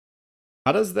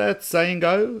How does that saying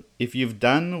go? If you've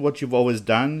done what you've always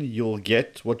done, you'll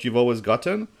get what you've always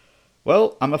gotten?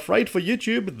 Well, I'm afraid for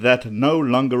YouTube that no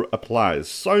longer applies.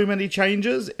 So many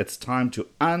changes, it's time to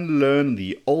unlearn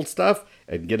the old stuff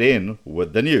and get in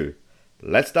with the new.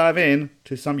 Let's dive in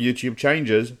to some YouTube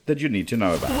changes that you need to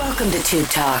know about. Welcome to Tube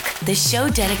Talk, the show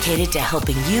dedicated to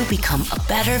helping you become a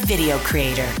better video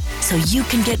creator so you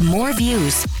can get more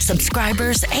views,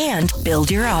 subscribers, and build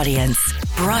your audience.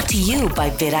 Brought to you by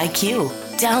vidIQ.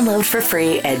 Download for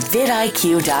free at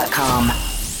vidIQ.com.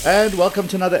 And welcome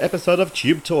to another episode of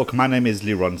Tube Talk. My name is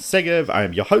Liron Segev. I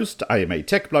am your host. I am a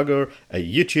tech blogger, a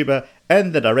YouTuber,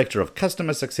 and the Director of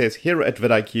Customer Success here at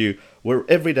vidIQ, where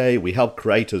every day we help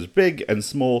creators big and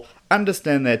small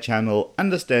understand their channel,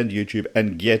 understand YouTube,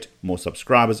 and get more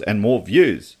subscribers and more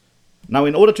views. Now,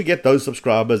 in order to get those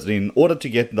subscribers, in order to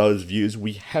get those views,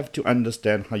 we have to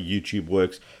understand how YouTube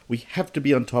works. We have to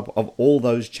be on top of all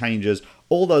those changes,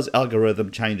 all those algorithm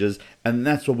changes, and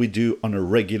that's what we do on a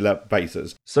regular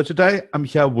basis. So today I'm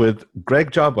here with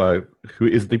Greg Jarboe, who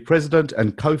is the president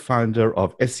and co-founder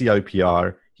of SEO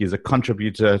PR. He's a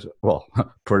contributor,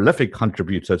 prolific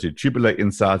contributor to Tubular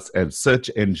Insights and Search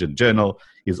Engine Journal.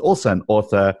 He's also an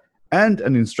author and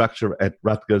an instructor at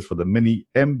Rutgers for the Mini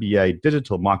MBA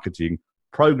Digital Marketing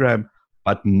program.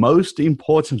 But most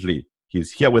importantly, he's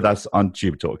here with us on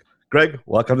Tube Talk. Greg,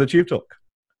 welcome to Tube Talk.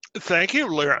 Thank you,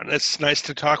 Liron. It's nice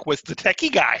to talk with the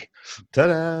techie guy.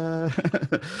 Ta-da!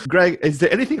 Greg, is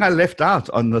there anything I left out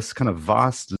on this kind of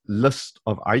vast list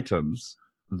of items?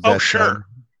 That, sure.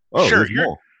 Sure. There's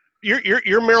more.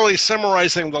 You're merely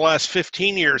summarizing the last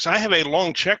 15 years. I have a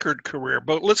long checkered career,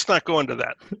 but let's not go into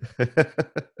that.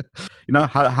 You know,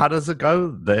 how does it go?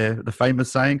 The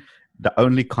famous saying, the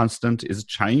only constant is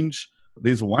change.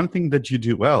 There's one thing that you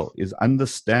do well is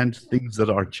understand things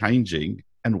that are changing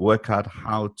and work out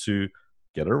how to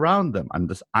get around them.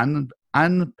 And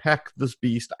unpack this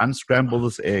beast, unscramble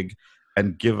this egg,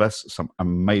 and give us some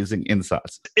amazing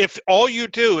insights. If all you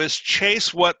do is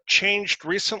chase what changed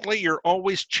recently, you're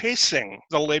always chasing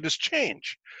the latest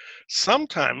change.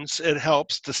 Sometimes it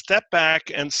helps to step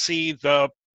back and see the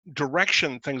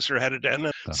direction things are headed in.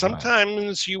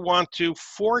 Sometimes you want to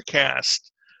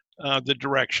forecast the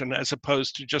direction as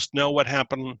opposed to just know what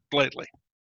happened lately.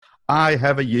 I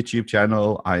have a YouTube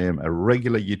channel. I am a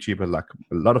regular YouTuber like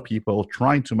a lot of people,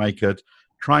 trying to make it,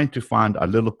 trying to find a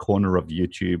little corner of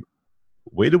YouTube.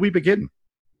 Where do we begin?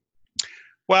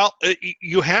 Well,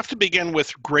 you have to begin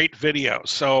with great video.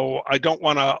 So I don't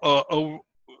want to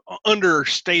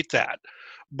understate that.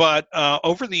 But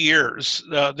over the years,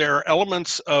 there are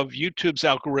elements of YouTube's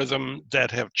algorithm that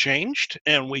have changed,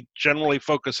 and we generally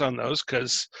focus on those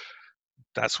because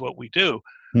that's what we do.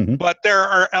 Mm-hmm. But there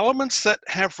are elements that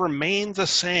have remained the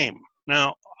same.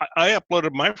 Now, I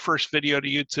uploaded my first video to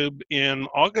YouTube in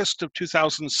August of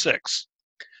 2006.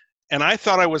 And I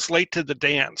thought I was late to the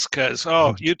dance because,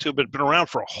 YouTube had been around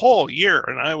for a whole year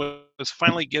and I was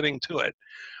finally getting to it.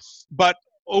 But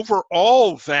over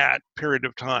all that period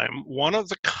of time, one of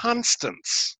the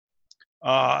constants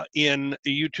in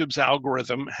YouTube's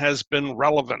algorithm has been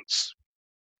relevance.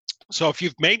 So if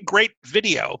you've made great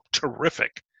video,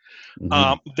 terrific.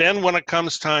 Mm-hmm. Then when it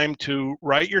comes time to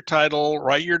write your title,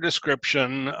 write your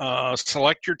description,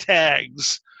 select your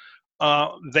tags,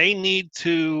 they need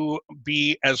to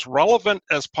be as relevant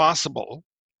as possible.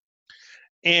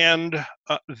 And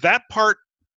that part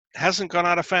hasn't gone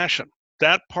out of fashion.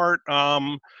 That part,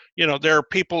 there are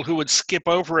people who would skip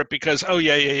over it because,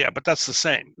 but that's the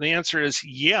same. The answer is,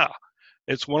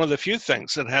 it's one of the few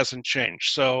things that hasn't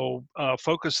changed. So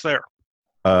focus there.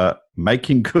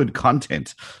 Making good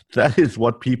content. That is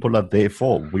what people are there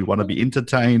for. We want to be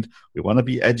entertained. We want to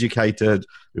be educated.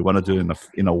 We want to do it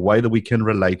in a way that we can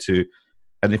relate to.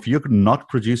 And if you're not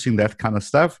producing that kind of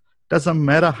stuff, doesn't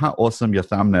matter how awesome your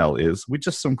thumbnail is. We're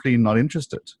just simply not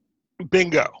interested.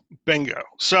 Bingo.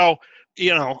 So,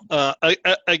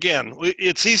 again,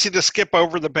 it's easy to skip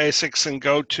over the basics and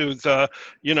go to the,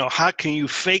 how can you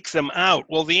fake them out?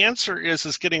 Well, the answer is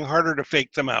it's getting harder to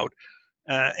fake them out.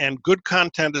 And good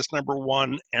content is number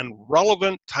one, and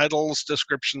relevant titles,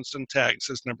 descriptions, and tags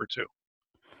is number two.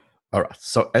 All right.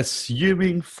 So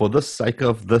assuming for the sake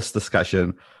of this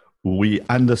discussion, we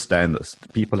understand this.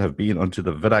 People have been onto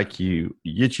the vidIQ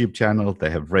YouTube channel. They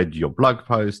have read your blog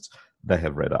posts. They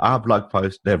have read our blog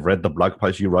post. They've read the blog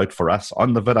post you wrote for us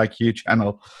on the vidIQ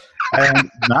channel. And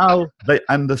now they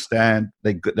understand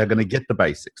they're going to get the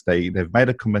basics. They've made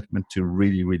a commitment to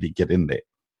really, really get in there.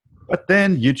 But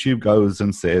then YouTube goes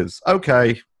and says,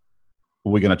 okay,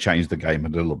 we're going to change the game a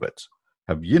little bit.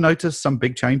 Have you noticed some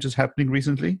big changes happening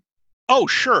recently? Oh,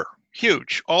 sure.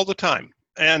 Huge. All the time.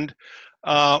 And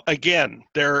Again,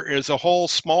 there is a whole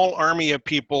small army of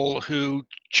people who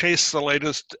chase the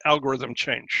latest algorithm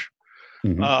change.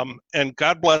 And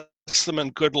God bless them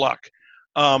and good luck.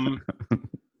 That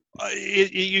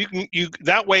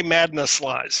way madness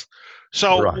lies.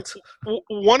 So Right.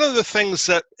 one of the things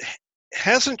that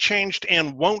hasn't changed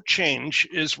and won't change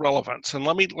is relevance. And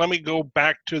let me go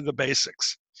back to the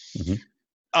basics.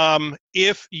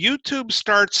 If YouTube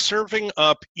starts serving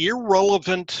up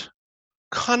irrelevant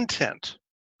content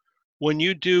when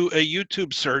you do a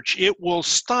YouTube search, it will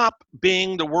stop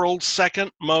being the world's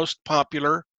second most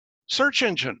popular search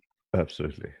engine.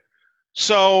 Absolutely.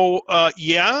 So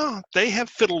yeah, they have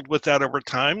fiddled with that over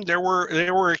time. There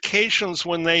were occasions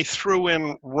when they threw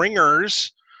in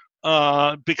ringers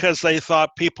because they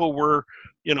thought people were,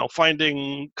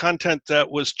 finding content that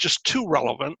was just too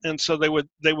relevant, and so they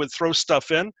would throw stuff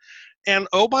in. And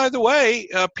oh, by the way,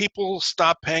 people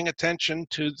stopped paying attention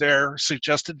to their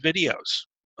suggested videos.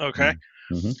 Okay,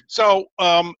 so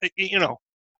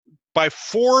by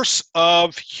force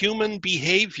of human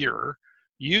behavior,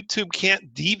 YouTube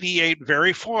can't deviate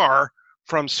very far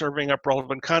from serving up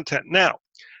relevant content. Now,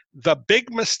 the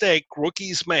big mistake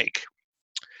rookies make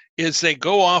is they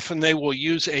go off and they will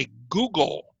use a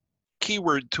Google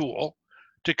keyword tool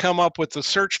to come up with the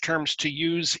search terms to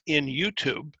use in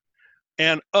YouTube.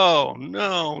 And oh,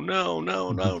 no,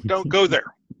 don't go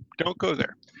there. Don't go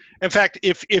there. In fact,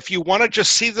 if you want to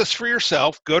just see this for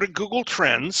yourself, go to Google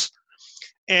Trends.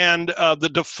 And the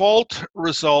default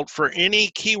result for any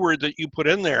keyword that you put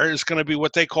in there is going to be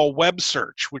what they call web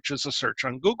search, which is a search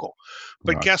on Google.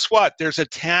 But guess what? There's a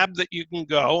tab that you can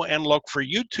go and look for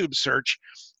YouTube search,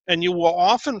 and you will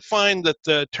often find that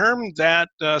the term that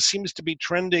seems to be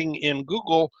trending in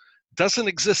Google doesn't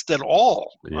exist at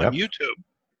all on YouTube.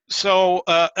 So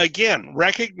again,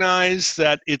 recognize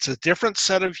that it's a different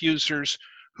set of users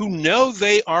who know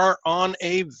they are on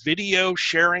a video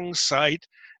sharing site.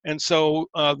 And so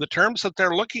the terms that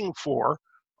they're looking for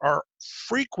are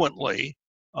frequently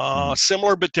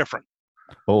similar but different.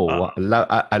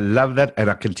 I love that. And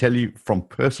I can tell you from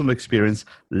personal experience,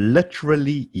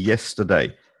 literally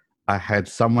yesterday, I had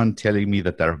someone telling me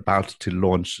that they're about to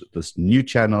launch this new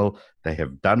channel. They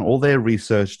have done all their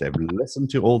research. They've listened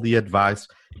to all the advice.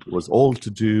 It was all to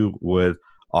do with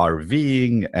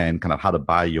RVing and kind of how to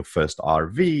buy your first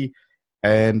RV.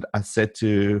 And I said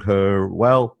to her,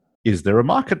 well, is there a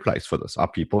marketplace for this? Are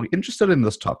people interested in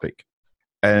this topic?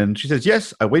 And she says,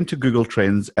 yes, I went to Google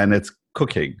Trends and it's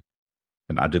cooking.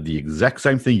 And I did the exact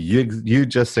same thing you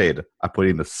just said. I put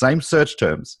in the same search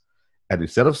terms. And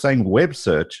instead of saying web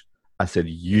search, I said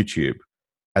YouTube.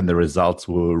 And the results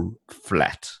were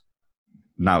flat.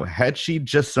 Now, had she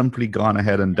just simply gone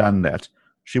ahead and done that,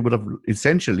 she would have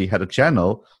essentially had a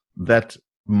channel that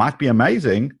might be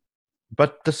amazing,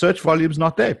 but the search volume's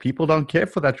not there. People don't care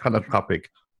for that kind of topic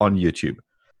on YouTube.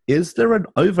 Is there an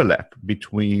overlap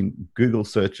between Google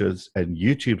searches and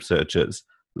YouTube searches?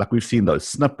 Like we've seen those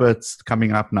snippets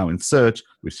coming up now in search.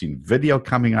 We've seen video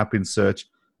coming up in search.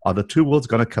 Are the two worlds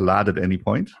going to collide at any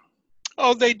point?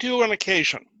 Oh, they do on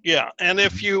occasion. Yeah. And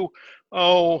if you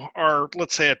are,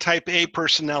 let's say, a type A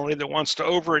personality that wants to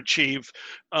overachieve,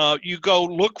 you go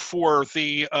look for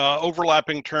the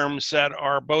overlapping terms that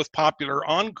are both popular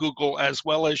on Google as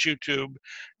well as YouTube,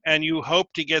 and you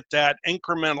hope to get that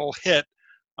incremental hit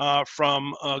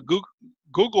from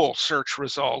Google search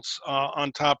results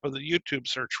on top of the YouTube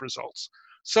search results.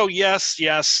 So yes,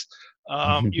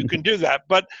 you can do that.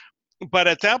 But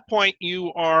at that point,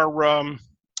 you are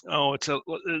it's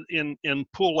in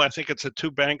pool. I think it's a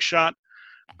 2-bank shot.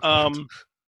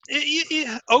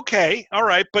 Okay, all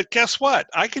right, but guess what?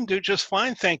 I can do just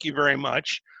fine. Thank you very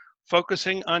much.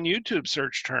 Focusing on YouTube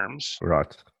search terms,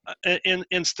 right?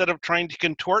 Instead of trying to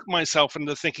contort myself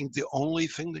into thinking the only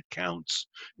thing that counts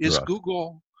is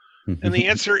Google. And the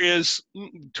answer is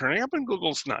turning up in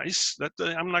Google's nice.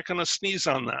 I'm not going to sneeze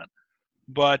on that.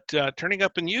 But turning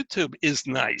up in YouTube is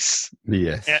nice.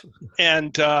 Yes.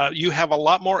 And you have a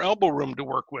lot more elbow room to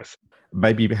work with.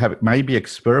 Maybe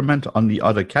experiment on the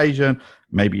odd occasion,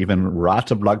 maybe even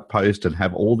write a blog post and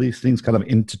have all these things kind of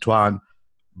intertwine,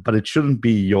 but it shouldn't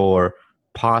be your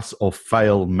pass or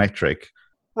fail metric.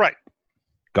 Right.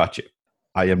 Gotcha.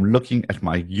 I am looking at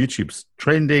my YouTube's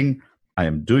trending. I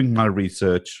am doing my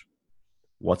research.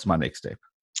 What's my next step?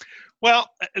 Well,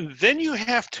 then you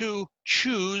have to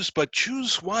choose, but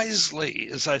choose wisely,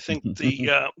 as I think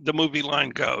the movie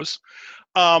line goes.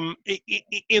 In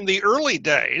the early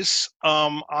days,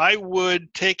 I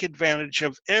would take advantage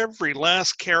of every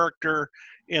last character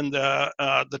in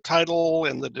the title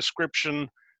and the description.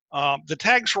 The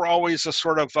tags were always a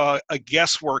sort of a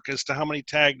guesswork as to how many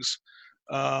tags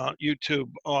YouTube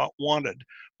wanted.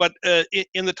 But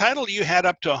in the title, you had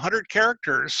up to 100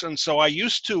 characters, and so I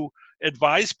used to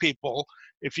advise people,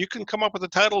 if you can come up with a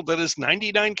title that is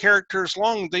 99 characters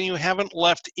long, then you haven't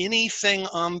left anything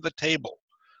on the table.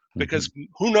 Because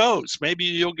who knows, maybe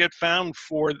you'll get found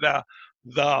for the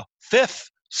fifth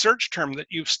search term that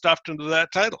you've stuffed into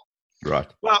that title. Right.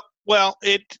 Well,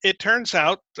 it turns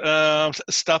out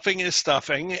stuffing is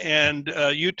stuffing, and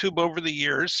YouTube over the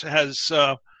years has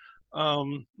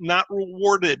not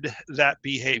rewarded that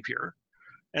behavior.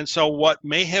 And so what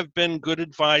may have been good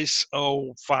advice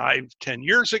 5-10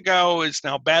 years ago is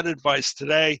now bad advice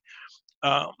today.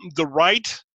 The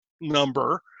right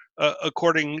number,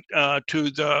 according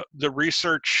to the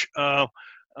research that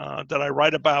I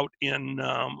write about in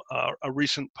a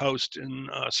recent post in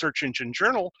Search Engine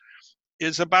Journal,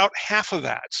 is about half of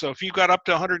that. So if you got up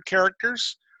to 100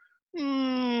 characters,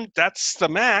 that's the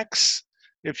max.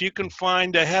 If you can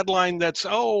find a headline that's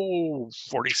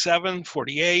 47,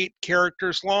 48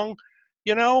 characters long,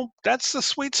 that's the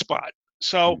sweet spot.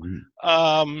 So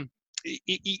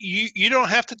you don't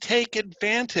have to take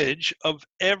advantage of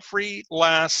every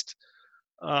last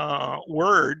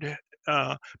word.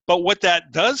 But what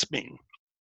that does mean,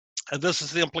 and this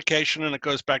is the implication, and it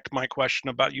goes back to my question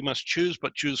about you must choose,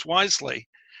 but choose wisely.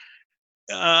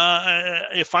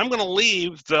 If I'm going to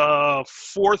leave the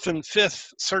fourth and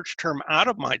fifth search term out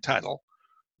of my title,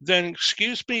 then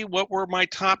excuse me, what were my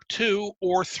top 2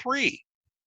 or 3?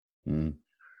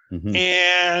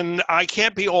 And I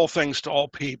can't be all things to all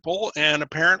people, and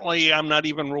apparently I'm not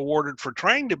even rewarded for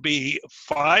trying to be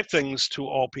 5 things to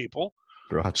all people.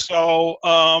 Right. So,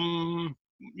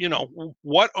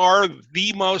 what are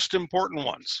the most important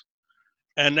ones?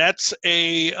 And that's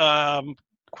a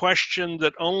question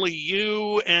that only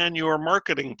you and your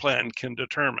marketing plan can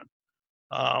determine.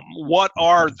 What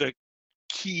are the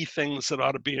key things that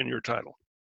ought to be in your title?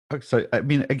 Okay, so, I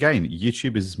mean, again,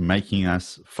 YouTube is making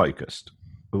us focused.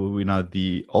 We know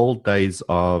the old days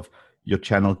of your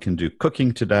channel can do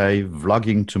cooking today,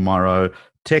 vlogging tomorrow,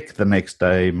 tech the next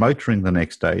day, motoring the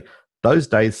next day. Those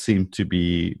days seem to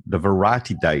be, the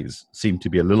variety days seem to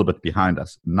be a little bit behind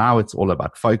us. Now it's all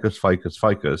about focus,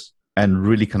 and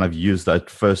really kind of use that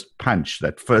first punch,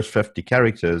 that first 50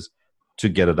 characters to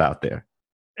get it out there.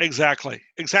 Exactly.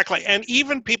 And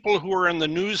even people who are in the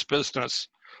news business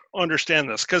understand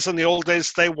this, because in the old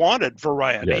days they wanted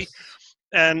variety. Yes.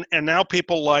 And now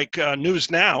people like News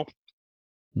Now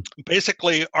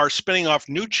basically are spinning off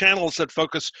new channels that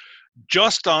focus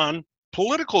just on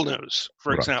political news,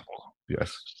 for example.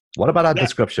 Yes. What about our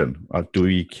description? Do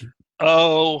we...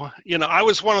 I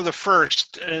was one of the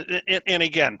first. And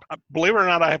again, believe it or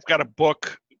not, I've got a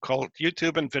book called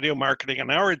YouTube and Video Marketing,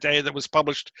 an Hour a Day, that was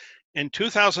published in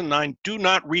 2009. Do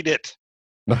not read it.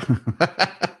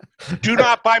 Do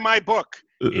not buy my book.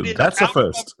 It is That's a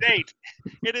first. Of date.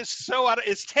 It is so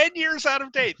it's 10 years out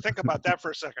of date. Think about that for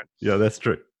a second. Yeah, that's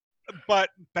true. But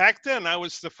back then, I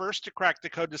was the first to crack the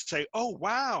code to say, oh,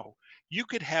 wow, you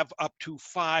could have up to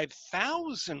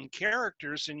 5,000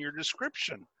 characters in your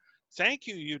description. Thank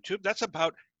you, YouTube. That's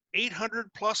about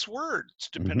 800 plus words,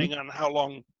 depending on how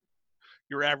long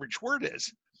your average word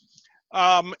is.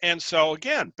 And so,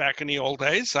 again, back in the old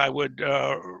days, I would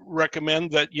recommend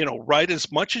that, write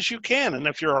as much as you can. And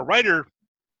if you're a writer,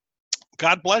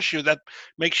 God bless you, that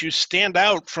makes you stand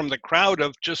out from the crowd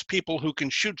of just people who can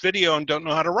shoot video and don't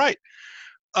know how to write.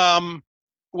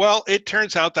 Well, it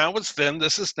turns out that was then,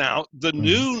 this is now. The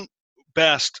new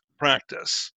best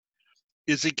practice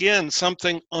is, again,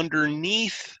 something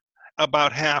underneath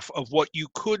about half of what you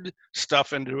could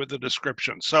stuff into the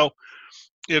description. So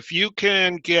if you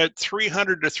can get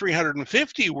 300 to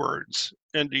 350 words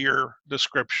into your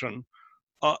description,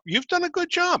 you've done a good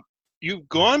job. You've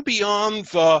gone beyond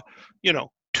the,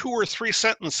 2 or 3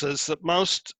 sentences that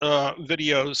most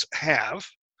videos have,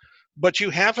 but you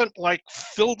haven't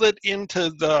filled it into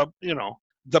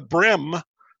the brim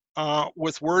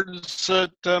with words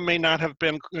that may not have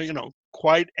been,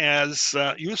 quite as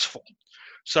useful.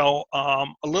 So a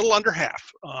little under half,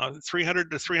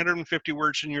 300 to 350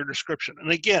 words in your description.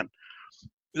 And again,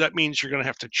 that means you're going to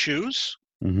have to choose.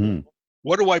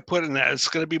 What do I put in that? It's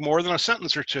going to be more than a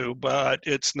sentence or 2, but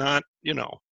it's not,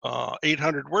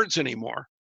 800 words anymore.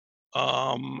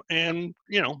 And,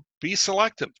 be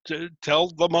selective to tell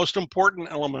the most important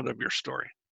element of your story.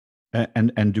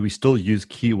 And do we still use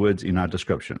keywords in our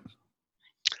descriptions?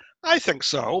 I think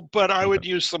so, but I would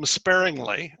use them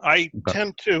sparingly. I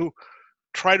tend to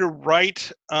try to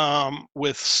write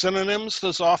with synonyms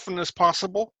as often as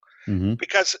possible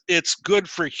because it's good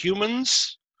for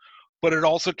humans, but it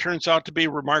also turns out to be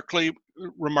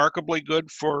remarkably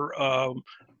good for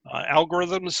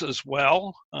algorithms as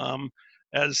well.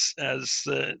 As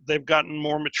they've gotten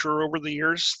more mature over the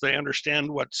years, they understand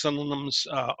what synonyms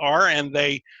are, and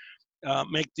they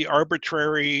make the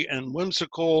arbitrary and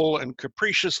whimsical and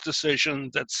capricious decision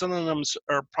that synonyms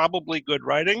are probably good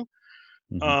writing.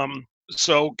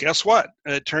 So guess what?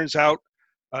 It turns out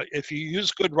if you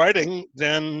use good writing,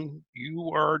 then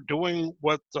you are doing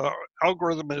what the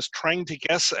algorithm is trying to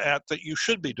guess at that you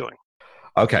should be doing.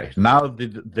 Okay, now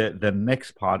the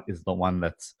next part is the one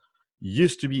that's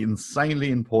used to be insanely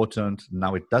important.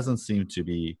 Now it doesn't seem to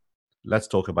be. Let's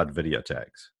talk about video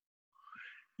tags.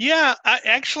 Yeah,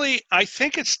 I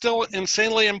think it's still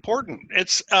insanely important.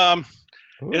 It's I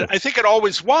think it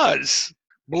always was.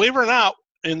 Believe it or not,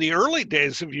 in the early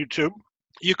days of YouTube,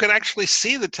 you could actually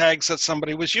see the tags that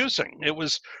somebody was using. It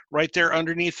was right there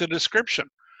underneath the description.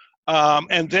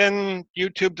 And then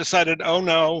YouTube decided, oh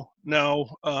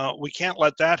no, we can't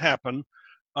let that happen.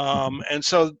 And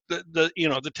so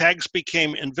the tags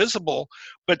became invisible.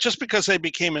 But just because they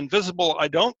became invisible, I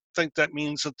don't think that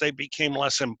means that they became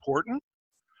less important.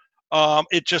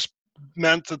 It just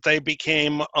meant that they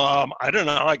became, I don't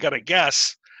know, I got to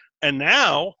guess. And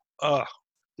now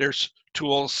there's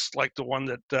tools like the one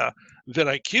that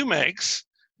vidIQ makes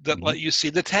that let you see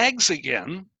the tags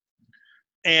again.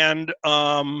 And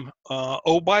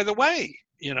oh, by the way,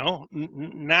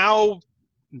 now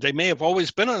they may have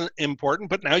always been important,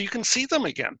 but now you can see them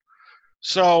again.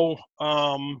 So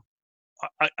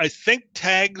I think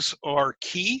tags are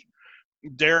key.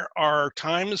 There are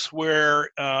times where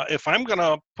if I'm going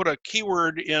to put a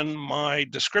keyword in my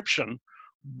description,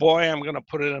 boy, I'm going to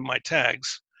put it in my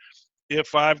tags.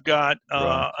 If I've got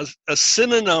a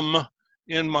synonym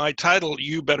in my title,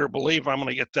 you better believe I'm going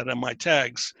to get that in my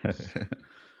tags.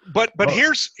 But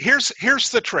here's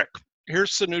the trick.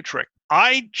 Here's the new trick.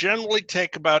 I generally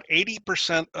take about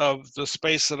 80% of the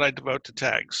space that I devote to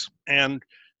tags. And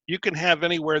you can have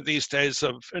anywhere these days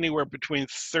of anywhere between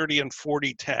 30 and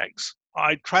 40 tags.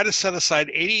 I try to set aside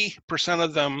 80%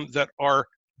 of them that are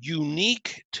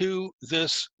unique to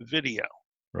this video.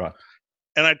 Right.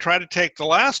 And I try to take the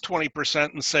last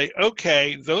 20% and say,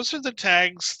 okay, those are the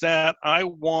tags that I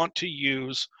want to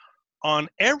use on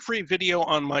every video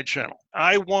on my channel.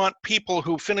 I want people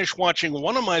who finish watching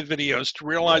one of my videos to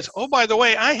realize, oh, by the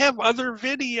way, I have other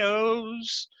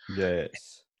videos.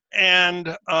 Yes.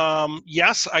 And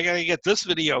yes, I got to get this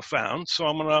video found. So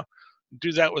I'm going to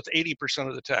do that with 80%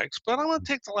 of the tags. But I'm going to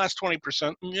take the last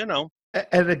 20% and,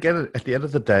 And again, at the end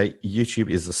of the day, YouTube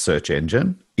is a search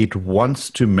engine. It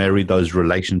wants to marry those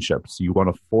relationships. You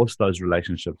want to force those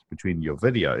relationships between your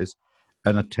videos,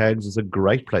 and the tags is a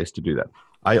great place to do that.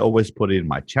 I always put in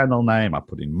my channel name. I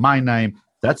put in my name.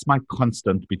 That's my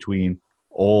constant between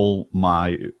all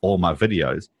my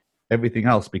videos. Everything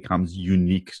else becomes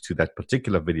unique to that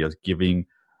particular video, giving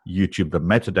YouTube the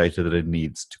metadata that it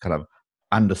needs to kind of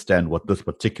understand what this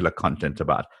particular content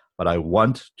about. But I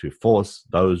want to force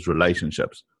those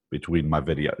relationships between my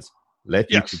videos. Let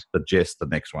YouTube suggest the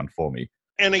next one for me.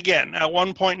 And again, at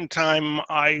one point in time,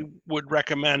 I would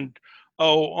recommend,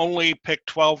 only pick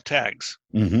 12 tags.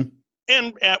 Mm-hmm.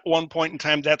 And at one point in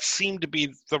time, that seemed to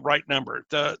be the right number.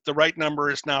 The right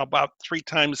number is now about 3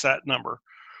 times that number.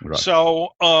 Right. So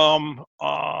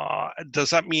does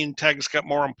that mean tags got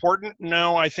more important?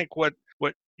 No, I think what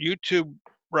YouTube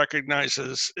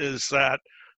recognizes is that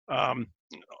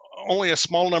only a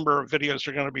small number of videos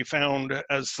are going to be found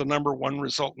as the number one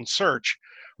result in search.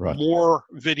 Right. More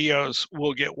videos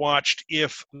will get watched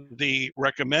if the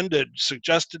recommended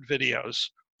suggested videos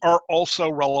are also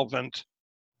relevant,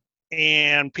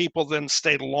 and people then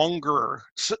stay longer.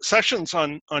 Sessions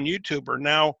on YouTube are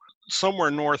now somewhere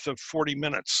north of 40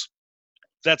 minutes.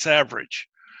 That's average.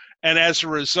 And as a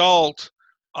result,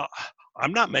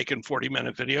 I'm not making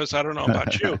 40-minute videos. I don't know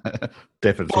about you.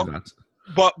 Definitely not.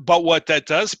 But what that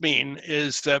does mean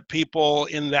is that people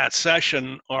in that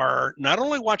session are not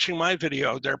only watching my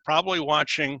video, they're probably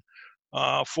watching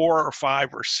 4 or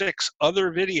 5 or 6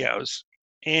 other videos,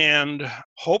 and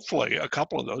hopefully a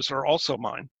couple of those are also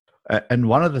mine. And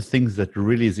one of the things that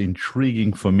really is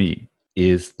intriguing for me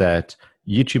is that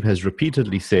YouTube has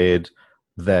repeatedly said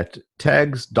that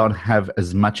tags don't have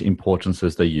as much importance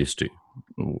as they used to,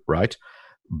 right?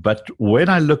 But when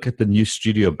I look at the new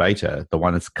Studio Beta, the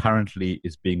one that's currently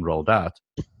is being rolled out,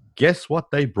 guess what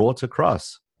they brought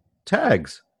across?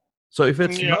 Tags. So if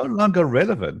it's no longer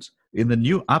relevant in the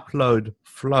new upload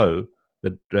flow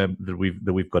that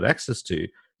we've got access to,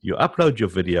 you upload your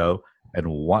video and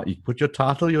you put your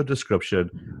title, your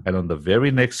description, and on the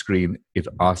very next screen, it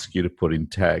asks you to put in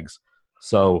tags.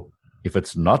 So if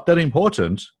it's not that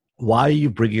important, why are you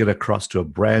bringing it across to a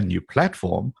brand new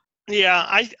platform Yeah,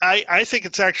 I think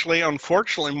it's actually,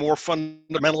 unfortunately, more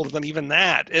fundamental than even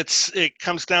that. It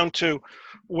comes down to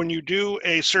when you do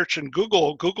a search in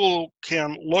Google, Google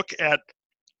can look at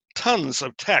tons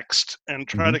of text and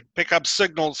try Hmm. to pick up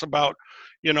signals about,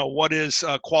 what is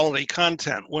quality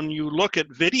content. When you look at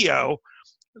video,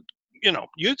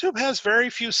 YouTube has very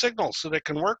few signals that it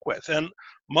can work with, and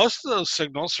most of those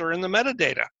signals are in the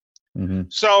metadata. Hmm.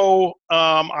 So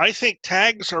I think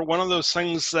tags are one of those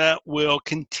things that will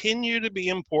continue to be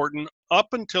important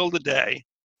up until the day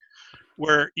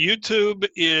where YouTube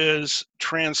is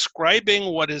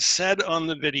transcribing what is said on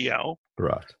the video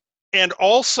Right. and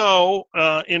also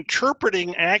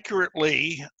interpreting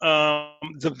accurately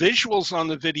the visuals on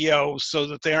the video so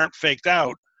that they aren't faked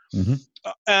out. Hmm.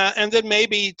 And then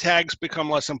maybe tags become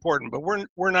less important, but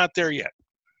we're not there yet.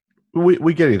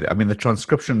 We're getting there. I mean, the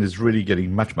transcription is really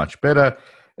getting much, much better.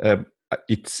 Um,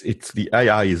 it's the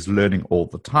AI is learning all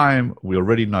the time. We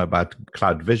already know about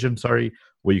Cloud Vision,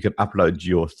 where you can upload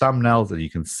your thumbnails and you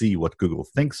can see what Google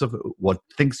thinks of what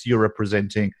thinks you're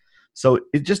representing. So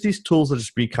these tools are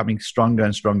just becoming stronger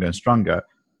and stronger and stronger.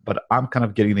 But I'm kind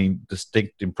of getting the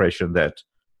distinct impression that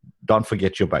don't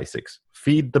forget your basics.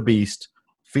 Feed the beast,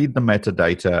 feed the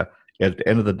metadata. At the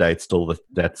end of the day, it's still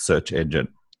that search engine.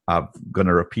 I'm going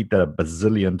to repeat that a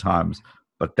bazillion times,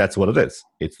 but that's what it is.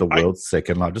 It's the I, world's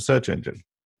second largest search engine.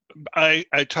 I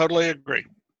totally agree.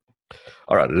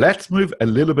 All right, let's move a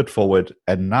little bit forward.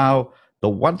 And now, the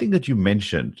one thing that you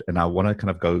mentioned, and I want to kind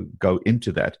of go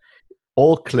into that,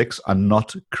 all clicks are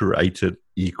not created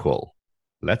equal.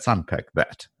 Let's unpack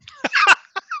that.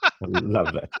 I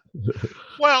love that.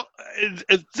 Well,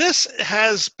 this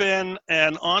has been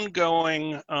an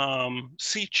ongoing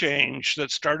sea change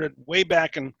that started way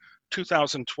back in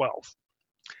 2012.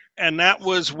 And that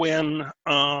was when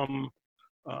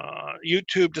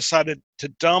YouTube decided to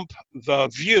dump the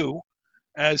view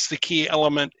as the key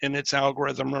element in its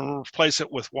algorithm and replace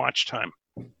it with watch time.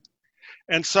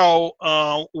 And so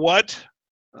what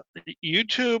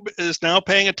YouTube is now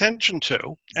paying attention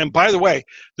to, and by the way,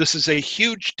 this is a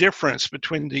huge difference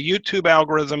between the YouTube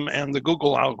algorithm and the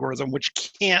Google algorithm, which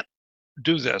can't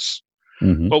do this.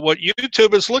 Mm-hmm. But what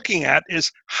YouTube is looking at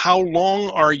is how long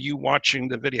are you watching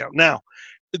the video. Now,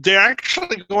 they're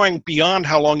actually going beyond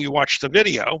how long you watch the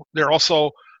video. They're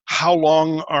also how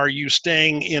long are you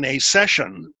staying in a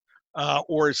session,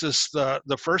 or is this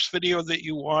the first video that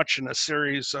you watch in a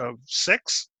series of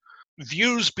 6?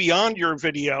 Views beyond your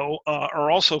video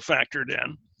are also factored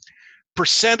in.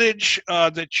 Percentage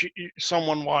that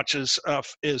someone watches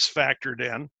is factored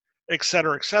in, et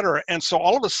cetera, et cetera. And so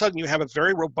all of a sudden you have a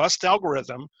very robust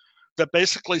algorithm that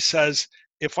basically says,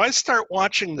 if I start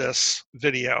watching this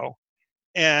video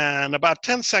and about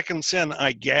 10 seconds in,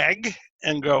 I gag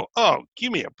and go, oh,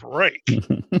 give me a break.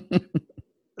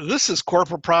 This is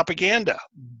corporate propaganda.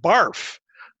 Barf.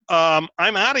 I'm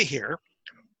out of here.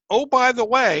 Oh, by the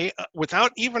way,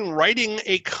 without even writing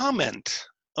a comment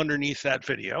underneath that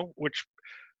video, which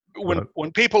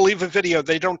when people leave a video,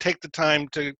 they don't take the time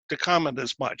to comment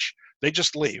as much. They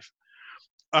just leave.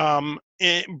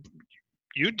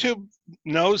 YouTube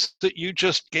knows that you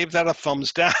just gave that a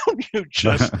thumbs down. You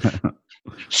just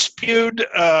spewed,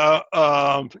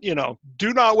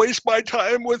 do not waste my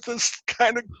time with this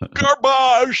kind of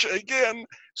garbage again.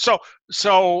 So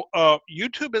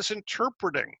YouTube is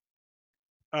interpreting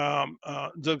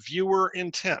the viewer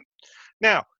intent.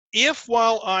 Now, if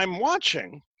while I'm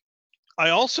watching, I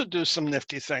also do some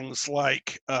nifty things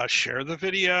like share the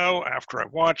video after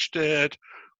I've watched it,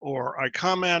 or I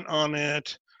comment on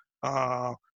it,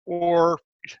 or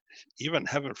even,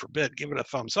 heaven forbid, give it a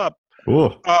thumbs up.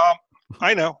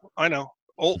 I know,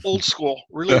 old school,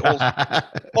 really old.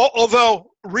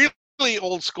 Although really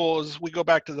old school is we go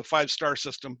back to the 5-star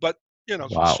system, but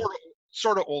Wow.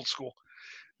 sort of old school.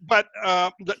 But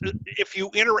if you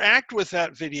interact with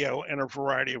that video in a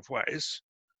variety of ways,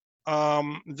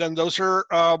 then those are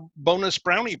bonus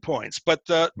brownie points. But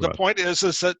the point is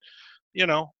that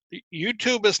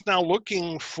YouTube is now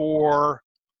looking for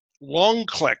long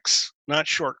clicks, not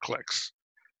short clicks,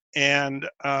 and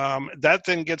that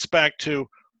then gets back to,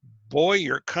 boy,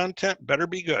 your content better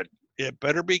be good. It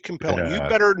better be compelling. Yeah. You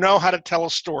better know how to tell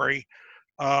a story,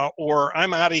 or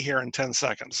I'm out of here in 10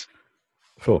 seconds.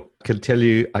 Sure. I can tell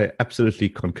you, I absolutely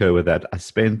concur with that. I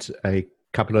spent a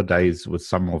couple of days with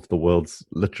some of the world's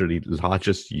literally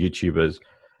largest YouTubers,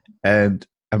 and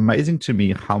amazing to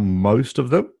me how most of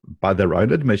them, by their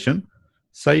own admission,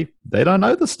 say they don't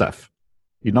know the stuff.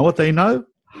 You know what they know?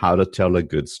 How to tell a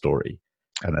good story.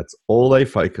 And that's all they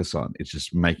focus on. It's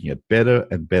just making it better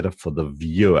and better for the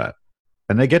viewer.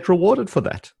 And they get rewarded for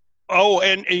that. Oh,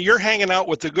 and you're hanging out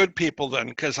with the good people then,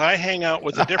 because I hang out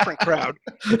with a different crowd.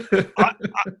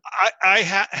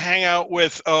 I hang out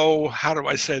with, how do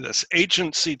I say this?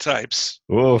 Agency types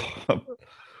Oh,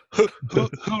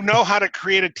 who know how to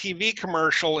create a TV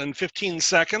commercial in 15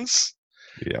 seconds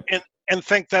yeah. and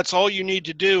think that's all you need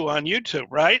to do on YouTube,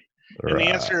 right? And the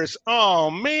answer is, oh,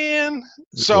 man.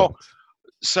 So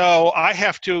I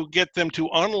have to get them to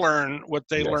unlearn what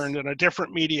they learned in a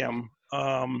different medium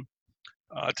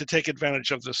to take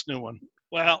advantage of this new one.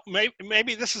 Well,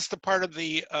 maybe this is the part of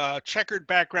the checkered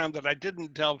background that I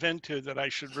didn't delve into that I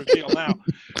should reveal now.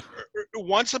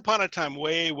 Once upon a time,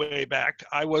 way, way back,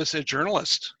 I was a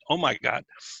journalist. Oh, my God.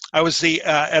 I was the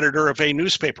editor of a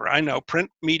newspaper. I know,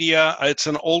 print media. It's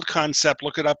an old concept.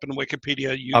 Look it up in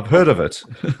Wikipedia. I've heard of it.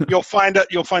 You'll find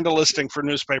a listing for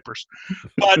newspapers.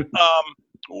 But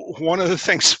one of the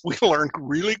things we learned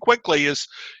really quickly is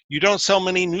you don't sell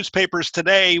many newspapers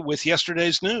today with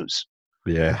yesterday's news.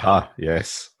 Yeah.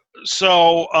 Yes.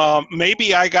 So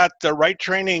maybe I got the right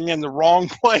training in the wrong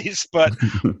place, but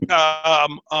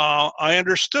I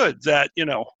understood that,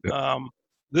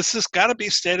 this has got to be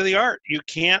state of the art. You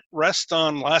can't rest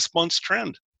on last month's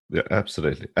trend. Yeah,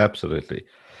 absolutely. Absolutely.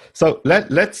 So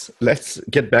let's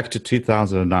get back to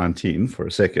 2019 for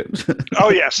a second.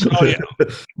 Oh, yes. Oh, yeah.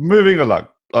 Moving along.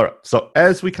 All right. So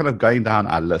as we kind of going down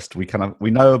our list,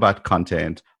 we know about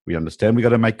content. We understand we got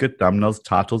to make good thumbnails,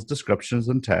 titles, descriptions,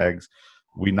 and tags.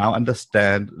 We now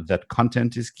understand that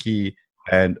content is key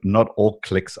and not all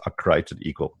clicks are created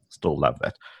equal. Still love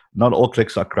that. Not all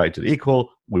clicks are created equal.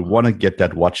 We want to get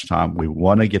that watch time. We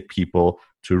want to get people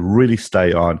to really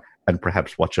stay on and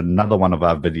perhaps watch another one of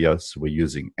our videos. We're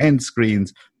using end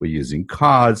screens, we're using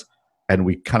cards, and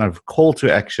we kind of call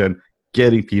to action,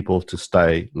 getting people to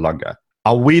stay longer.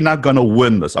 Are we not going to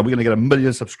win this? Are we going to get 1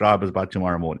 million subscribers by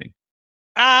tomorrow morning?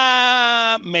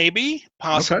 Maybe,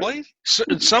 possibly.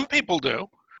 Okay. Some people do.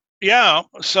 Yeah.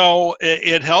 So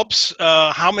it helps.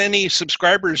 How many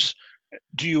subscribers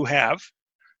do you have?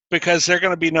 Because they're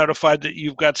going to be notified that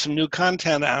you've got some new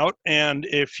content out. And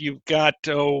if you've got,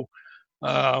 let's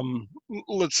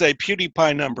say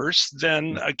PewDiePie numbers,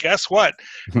 then guess what?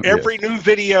 Every new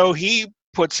video he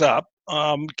puts up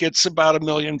gets about 1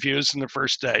 million views in the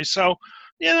first day. So,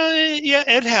 yeah,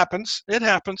 it happens. It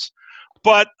happens.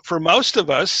 But for most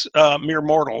of us, mere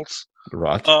mortals,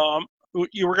 right.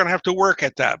 You were going to have to work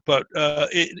at that. But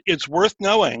it's worth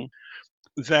knowing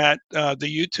that the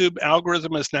YouTube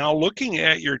algorithm is now looking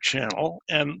at your channel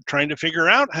and trying to figure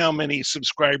out how many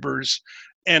subscribers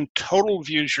and total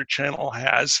views your channel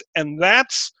has. And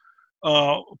that's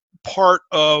part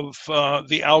of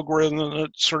the algorithm that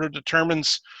sort of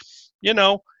determines,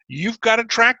 you've got a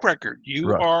track record.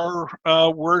 You are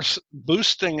worth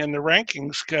boosting in the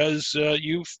rankings because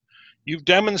you've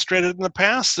demonstrated in the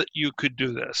past that you could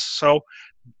do this. So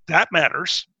that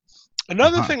matters.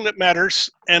 Another thing that matters,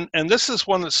 and this is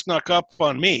one that snuck up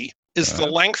on me, is the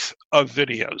length of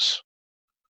videos.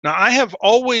 Now, I have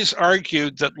always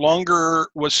argued that longer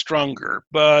was stronger,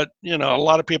 but, a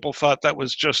lot of people thought that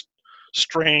was just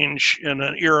strange in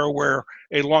an era where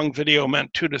a long video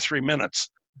meant 2 to 3 minutes.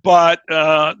 But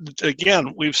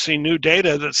again, we've seen new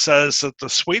data that says that the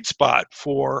sweet spot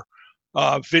for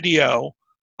video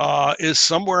is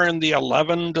somewhere in the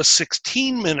 11 to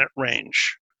 16 minute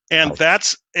range. And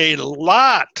that's a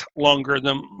lot longer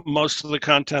than most of the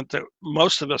content that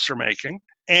most of us are making.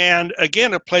 And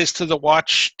again, it plays to the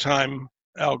watch time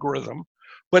algorithm.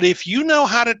 But if you know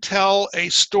how to tell a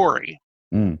story,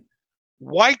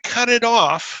 why cut it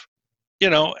off,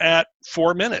 at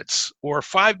 4 minutes or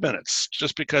 5 minutes,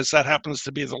 just because that happens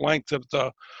to be the length of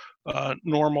the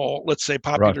normal, let's say,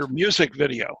 popular music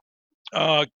video?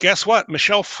 Guess what?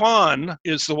 Michelle Phan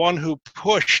is the one who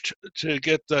pushed to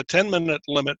get the 10-minute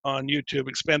limit on YouTube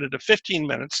expanded to 15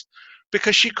 minutes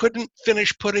because she couldn't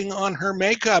finish putting on her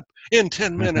makeup in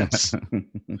 10 minutes.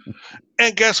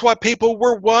 And guess what? People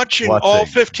were watching all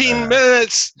 15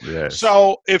 minutes. Yes.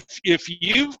 So if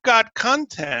you've got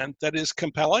content that is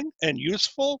compelling and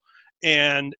useful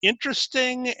and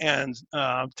interesting and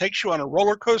takes you on a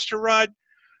roller coaster ride,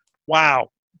 wow.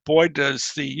 Boy,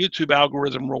 does the YouTube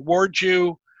algorithm reward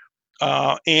you.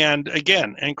 And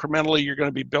again, incrementally, you're going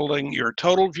to be building your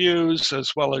total views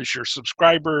as well as your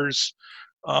subscribers.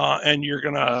 And you're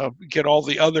going to get all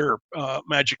the other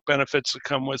magic benefits that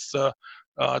come with the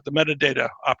metadata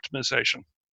optimization.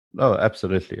 Oh,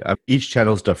 absolutely. Each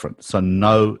channel is different. So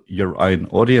know your own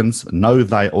audience, know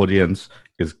thy audience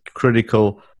is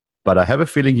critical. But I have a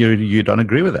feeling you don't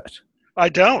agree with that. I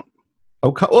don't.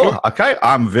 Okay. Oh, okay.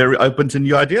 I'm very open to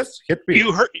new ideas. Hit me.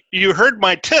 You heard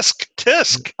my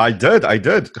tisk. I did.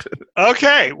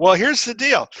 Okay. Well, here's the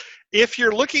deal. if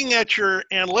you're looking at your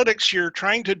analytics, you're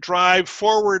trying to drive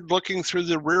forward looking through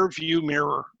the rear view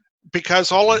mirror,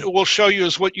 because all it will show you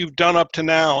is what you've done up to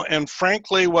now. And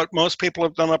frankly, what most people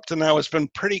have done up to now has been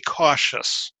pretty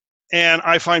cautious. And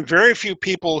I find very few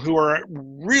people who are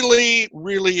really,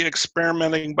 really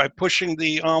experimenting by pushing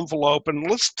the envelope and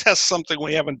let's test something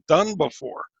we haven't done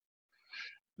before.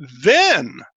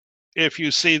 Then, if you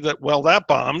see that, well, that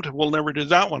bombed, we'll never do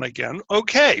that one again.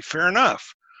 Okay, fair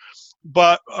enough.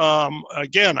 But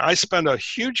again, I spend a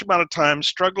huge amount of time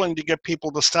struggling to get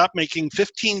people to stop making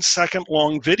 15-second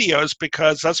long videos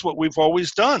because that's what we've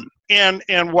always done. And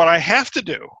what I have to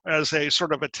do as a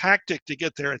sort of a tactic to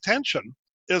get their attention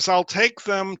is I'll take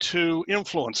them to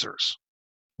influencers.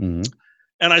 Mm-hmm.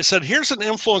 And I said, here's an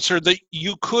influencer that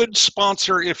you could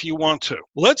sponsor if you want to.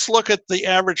 Let's look at the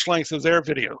average length of their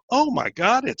video. Oh my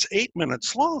God, it's 8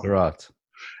 minutes long. Right.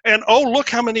 And oh, look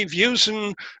how many views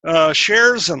and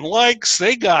shares and likes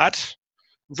they got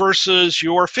versus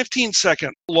your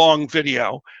 15-second long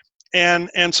video. And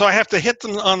so I have to hit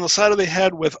them on the side of the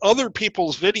head with other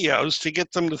people's videos to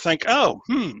get them to think, oh,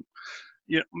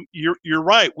 you're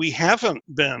right. We haven't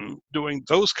been doing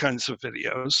those kinds of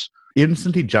videos.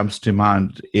 Instantly jumps to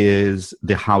mind is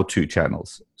the how-to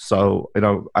channels. So,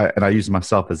 I use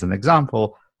myself as an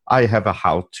example. I have a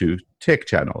how-to tech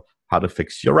channel, how to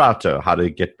fix your router, how to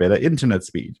get better internet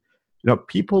speed.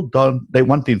 People they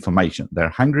want the information. They're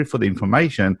hungry for the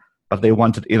information, but they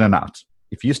want it in and out.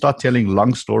 If you start telling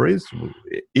long stories,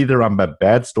 either I'm a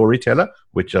bad storyteller,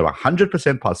 which are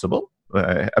 100% possible,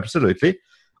 absolutely,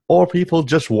 or people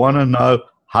just want to know,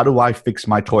 how do I fix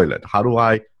my toilet? How do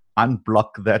I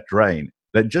unblock that drain?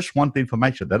 They just want the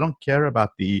information. They don't care about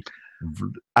the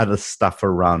other stuff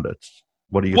around it.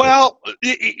 What do you think? Well,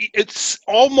 it's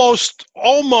almost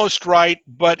right,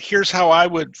 but here's how I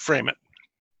would frame it.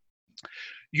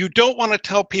 You don't want to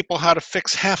tell people how to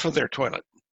fix half of their toilet.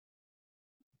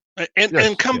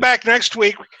 And come back next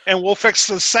week and we'll fix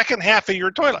the second half of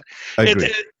your toilet.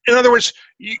 In other words,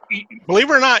 you, believe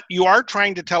it or not, you are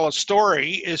trying to tell a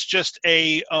story. It's just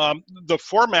the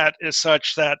format is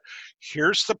such that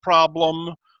here's the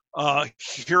problem.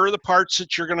 Here are the parts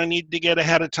that you're going to need to get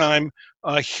ahead of time.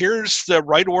 Here's the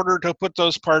right order to put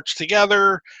those parts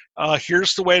together.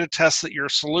 Here's the way to test that your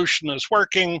solution is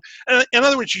working. In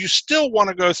other words, you still want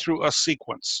to go through a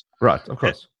sequence. Right, of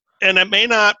course. And it may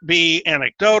not be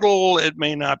anecdotal, it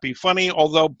may not be funny,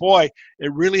 although, boy,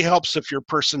 it really helps if your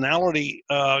personality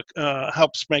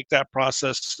helps make that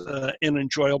process an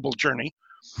enjoyable journey.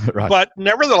 Right. But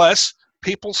nevertheless,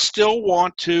 people still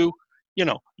want to,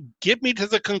 get me to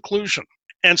the conclusion.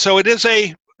 And so it is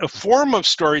a form of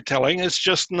storytelling. It's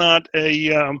just not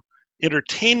a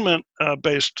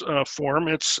entertainment-based form.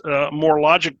 It's a more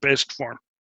logic-based form.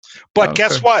 But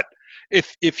guess what?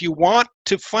 If you want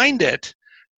to find it,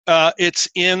 it's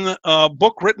in a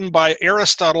book written by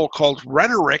Aristotle called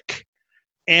Rhetoric,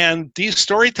 and these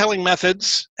storytelling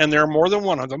methods, and there are more than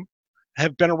one of them,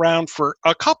 have been around for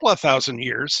a couple of thousand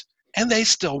years, and they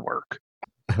still work.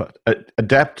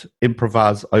 Adapt,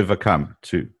 improvise, overcome,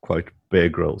 to quote Bear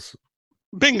Grylls.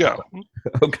 Bingo.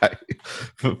 Okay,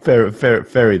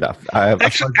 fair enough.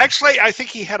 Actually, I think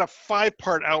he had a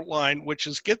 5-part outline, which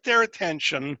is get their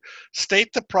attention,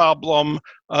 state the problem,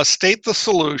 state the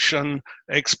solution,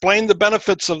 explain the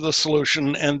benefits of the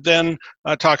solution, and then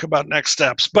talk about next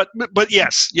steps. But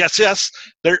yes,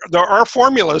 there are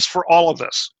formulas for all of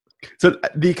this. So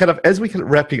the kind of, as we kind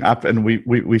of wrapping up, and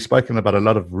we've spoken about a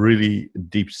lot of really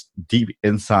deep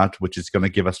insight, which is going to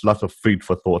give us lots of food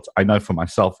for thought. I know for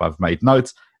myself, I've made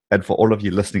notes, and for all of you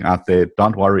listening out there,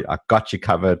 don't worry, I got you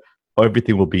covered.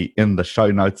 Everything will be in the show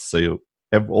notes, so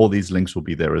all these links will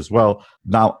be there as well.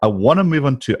 Now, I want to move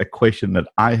on to a question that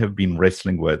I have been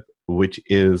wrestling with, which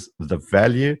is the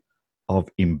value of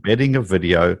embedding a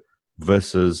video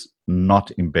versus not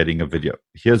embedding a video.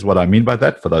 Here's what I mean by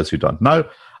that, for those who don't know.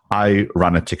 I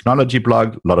run a technology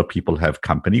blog. A lot of people have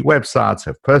company websites,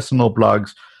 have personal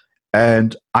blogs,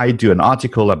 and I do an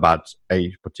article about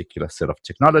a particular set of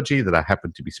technology that I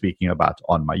happen to be speaking about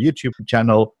on my YouTube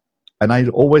channel. And I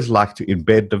always like to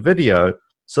embed the video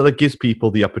so that gives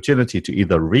people the opportunity to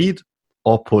either read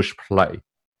or push play.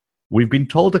 We've been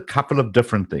told a couple of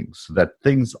different things, that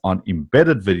things on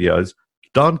embedded videos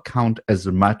don't count as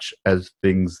much as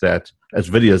videos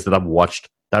that I've watched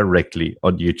directly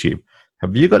on YouTube.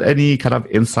 Have you got any kind of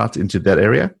insights into that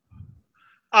area?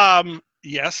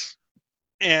 Yes.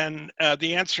 And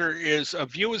the answer is a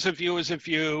view is a view is a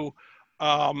view.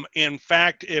 In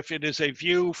fact, if it is a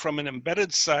view from an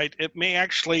embedded site, it may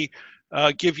actually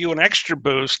give you an extra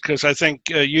boost, because I think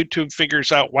YouTube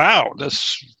figures out, wow,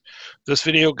 this this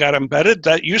video got embedded.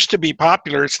 That used to be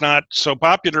popular. It's not so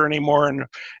popular anymore. And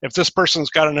if this person's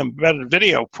got an embedded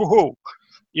video, whoo,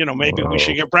 maybe we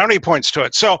should give brownie points to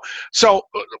it. So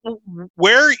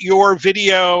where your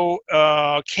video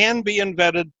can be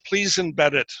embedded, please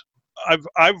embed it.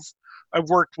 I've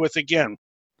worked with, again,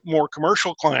 more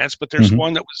commercial clients, but there's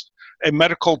one that was a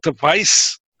medical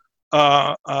device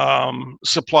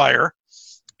supplier,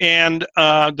 and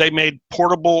they made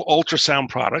portable ultrasound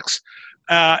products,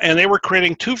 and they were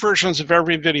creating 2 versions of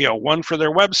every video, one for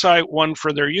their website, one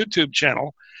for their YouTube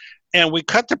channel. And we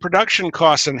cut the production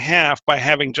costs in half by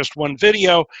having just one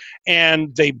video,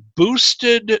 and they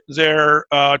boosted their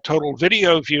total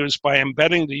video views by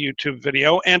embedding the YouTube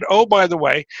video. And oh, by the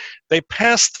way, they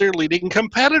passed their leading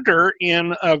competitor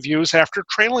in views after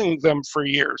trailing them for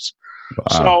years.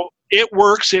 Wow. So it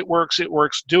works, it works, it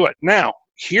works. Do it. Now,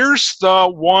 here's the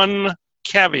one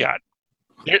caveat.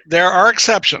 There are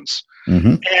exceptions.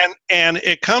 And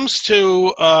it comes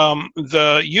to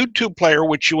the YouTube player,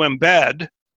 which you embed,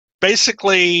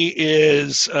 basically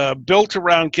is built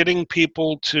around getting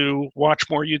people to watch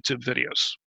more YouTube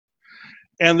videos.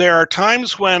 And there are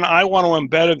times when I want to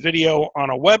embed a video on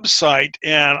a website,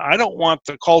 and I don't want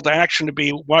the call to action to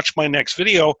be, watch my next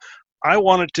video. I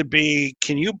want it to be,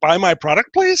 can you buy my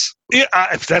product, please?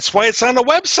 If that's why it's on the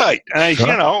website.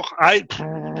 Sure.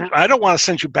 I don't want to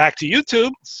send you back to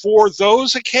YouTube. For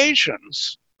those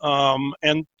occasions,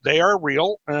 and they are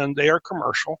real and they are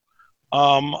commercial,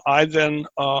 I then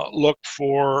look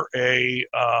for a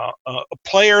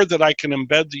player that I can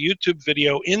embed the YouTube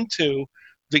video into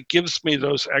that gives me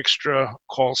those extra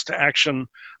calls to action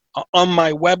on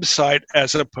my website,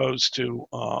 as opposed to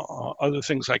other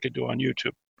things I could do on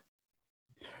YouTube.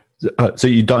 So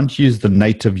you don't use the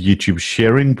native YouTube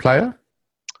sharing player?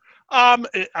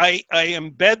 I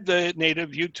embed the native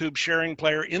YouTube sharing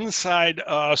player inside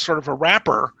sort of a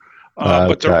wrapper,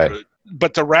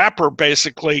 but the wrapper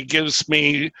basically gives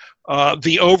me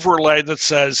the overlay that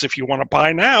says, if you want to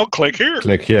buy now, click here.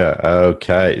 Click here.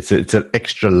 Okay. So it's an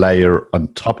extra layer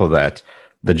on top of that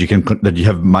you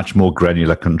have much more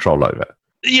granular control over.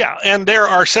 Yeah, and there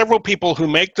are several people who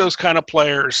make those kind of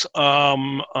players,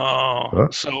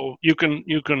 so you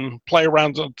can play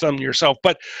around with them yourself.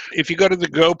 But if you go to the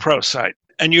GoPro site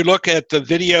and you look at the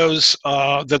videos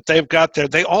that they've got there,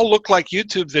 they all look like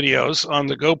YouTube videos on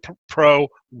the GoPro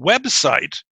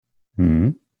website,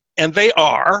 and they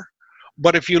are.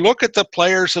 But if you look at the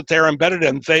players that they're embedded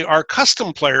in, they are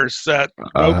custom players that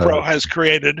GoPro has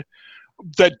created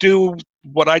that do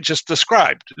what I just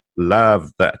described.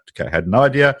 Love that. Okay, I had no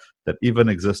idea that even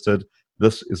existed.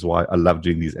 This is why I love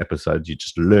doing these episodes. You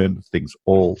just learn things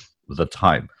all the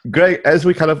time. Great. As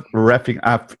we kind of wrapping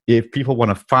up, if people want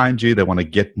to find you, they want to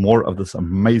get more of this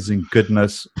amazing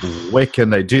goodness, where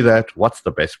can they do that? What's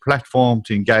the best platform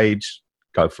to engage?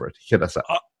 Go for it. Hit us up.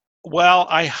 Well,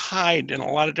 I hide in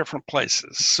a lot of different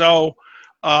places. So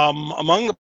among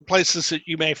the places that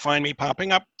you may find me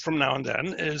popping up from now and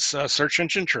then is Search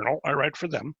Engine Journal. I write for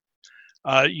them.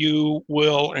 You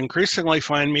will increasingly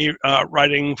find me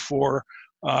writing for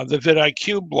the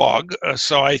vidIQ blog.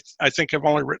 So I think I've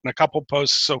only written a couple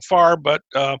posts so far, but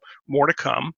more to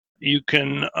come. You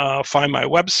can find my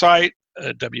website,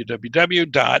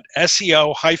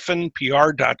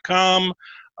 www.seo-pr.com.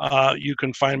 You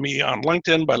can find me on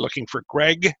LinkedIn by looking for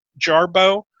Greg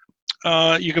Jarboe.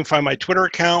 You can find my Twitter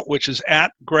account, which is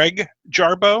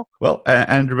 @GregJarboe. Well,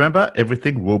 and remember,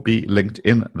 everything will be linked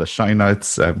in the show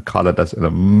notes. Carla does an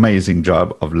amazing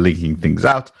job of linking things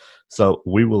out. So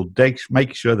we will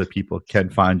make sure that people can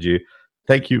find you.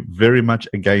 Thank you very much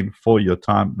again for your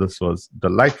time. This was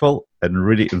delightful and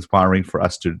really inspiring for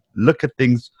us to look at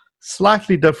things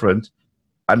slightly different,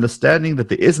 understanding that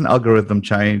there is an algorithm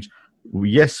change.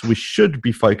 Yes, we should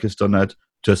be focused on it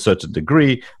to a certain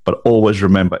degree, but always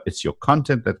remember it's your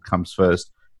content that comes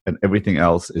first and everything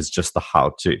else is just the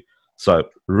how-to. So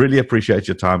really appreciate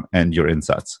your time and your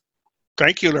insights.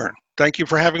 Thank you, Learn. Thank you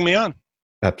for having me on.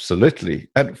 Absolutely.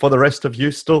 And for the rest of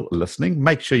you still listening,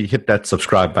 make sure you hit that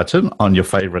subscribe button on your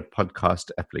favorite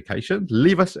podcast application.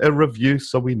 Leave us a review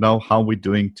so we know how we're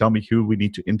doing. Tell me who we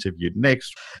need to interview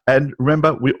next. And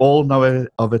remember, we all know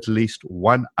of at least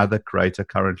one other creator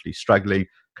currently struggling,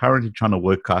 currently trying to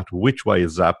work out which way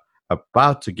is up,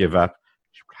 about to give up.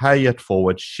 Pay it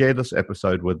forward. Share this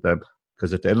episode with them,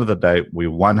 because at the end of the day,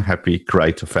 we're one happy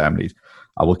creator family.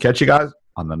 I will catch you guys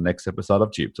on the next episode of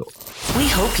Tube Talk. We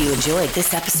hope you enjoyed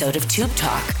this episode of Tube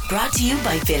Talk, brought to you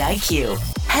by vidIQ.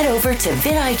 Head over to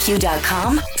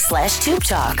vidiq.com/Tube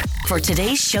Talk for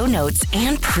today's show notes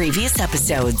and previous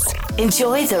episodes.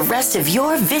 Enjoy the rest of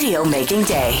your video making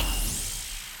day.